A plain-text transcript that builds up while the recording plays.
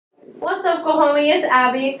What's up, Kohomie? It's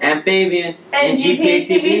Abby. And Fabian. And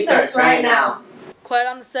GPATV starts right now. Quiet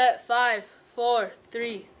on the set. 5, 4,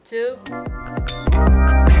 3, 2.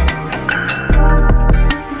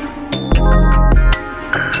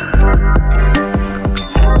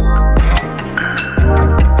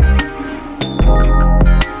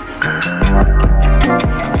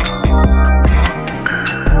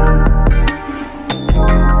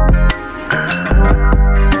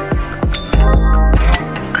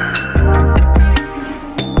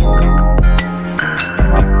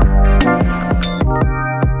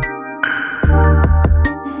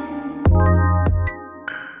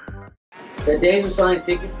 The days we're selling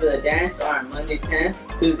tickets for the dance are on Monday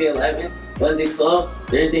 10th, Tuesday 11th, Wednesday 12th,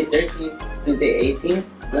 Thursday 13th, Tuesday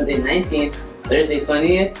 18th, Monday 19th, Thursday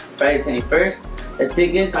 20th, Friday 21st. The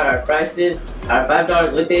tickets are our prices are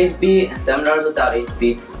 $5 with HB and $7 without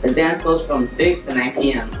HB. The dance goes from 6 to 9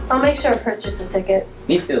 p.m. I'll make sure to purchase a ticket.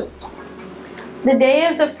 Me too. The day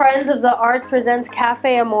of the Friends of the Arts presents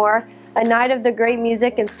Cafe Amore, a night of the great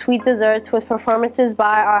music and sweet desserts with performances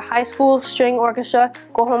by our high school string orchestra,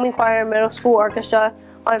 Kohomie Choir and Middle School Orchestra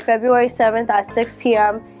on February 7th at 6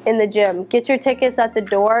 p.m. in the gym. Get your tickets at the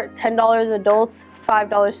door, $10 adults,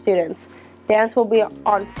 $5 students. Dance will be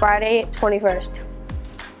on Friday 21st.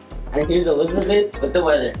 And here's Elizabeth with the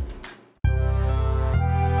weather.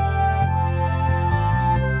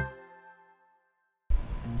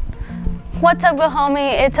 What's up,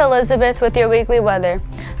 Kohomie? It's Elizabeth with your weekly weather.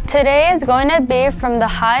 Today is going to be from the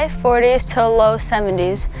high 40s to low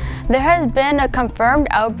 70s. There has been a confirmed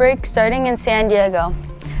outbreak starting in San Diego.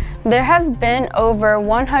 There have been over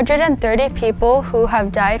 130 people who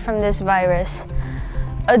have died from this virus.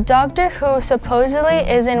 A doctor who supposedly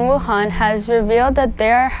is in Wuhan has revealed that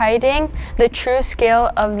they are hiding the true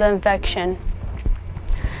scale of the infection.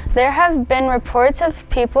 There have been reports of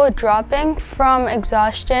people dropping from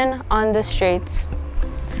exhaustion on the streets.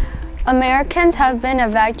 Americans have been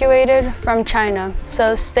evacuated from China,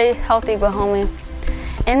 so stay healthy, Kohomie.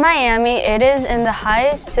 In Miami, it is in the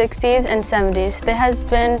high 60s and 70s. There has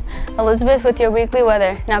been Elizabeth with your weekly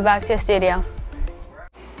weather. Now back to the studio.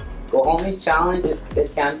 Kohomie's challenge is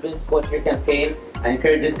campus culture campaign and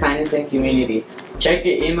encourages kindness and community. Check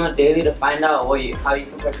your email daily to find out how you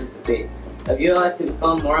can participate. If you would like to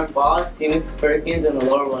become more involved, see Mrs. Perkins in the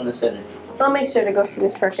Lower Wellness Center. I'll make sure to go see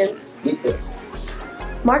Miss Perkins. Me too.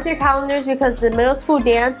 Mark your calendars because the middle school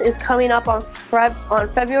dance is coming up on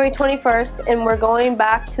February 21st and we're going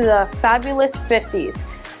back to the fabulous 50s.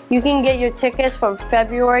 You can get your tickets from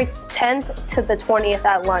February 10th to the 20th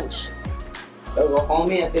at lunch. The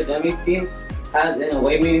Kohomie academic team has an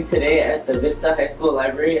away meeting today at the Vista High School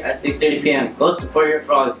Library at 6:30 p.m. Go support your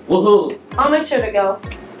frogs. Woohoo! I'll make sure to go.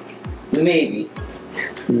 Maybe.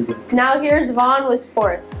 Now here's Vaughn with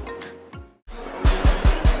sports.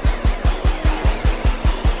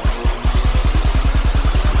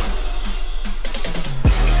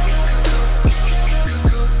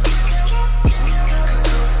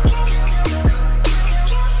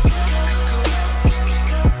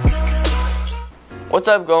 What's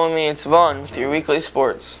up, Kohomie? It's Vaughn with your weekly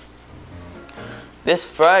sports. This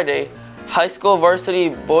Friday, high school varsity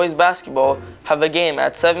boys basketball have a game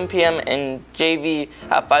at 7 p.m. and JV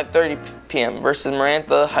at 5:30 p.m. versus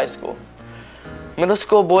Marantha High School. Middle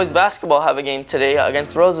school boys basketball have a game today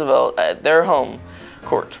against Roosevelt at their home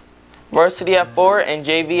court. Varsity at 4 and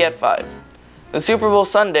JV at 5. The Super Bowl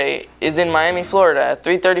Sunday is in Miami, Florida at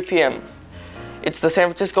 3:30 p.m. It's the San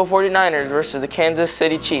Francisco 49ers versus the Kansas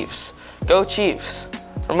City Chiefs. Go Chiefs!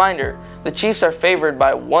 Reminder, the Chiefs are favored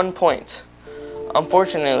by 1 point.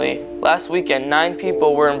 Unfortunately, last weekend 9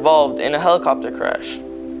 people were involved in a helicopter crash.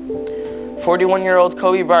 41-year-old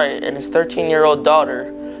Kobe Bryant and his 13-year-old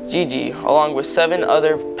daughter, Gigi, along with 7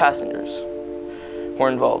 other passengers, were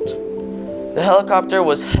involved. The helicopter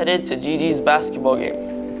was headed to Gigi's basketball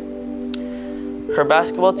game. Her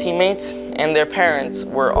basketball teammates and their parents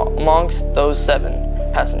were amongst those 7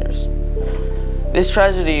 passengers. This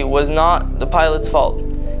tragedy was not the pilot's fault.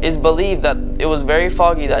 It is believed that it was very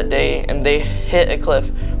foggy that day and they hit a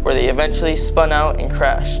cliff where they eventually spun out and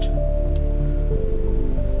crashed.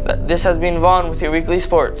 This has been Vaughn with your weekly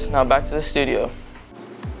sports. Now back to the studio.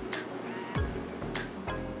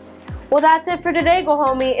 Well, that's it for today,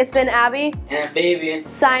 Kohomie. It's been Abby and Fabian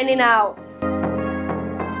signing out.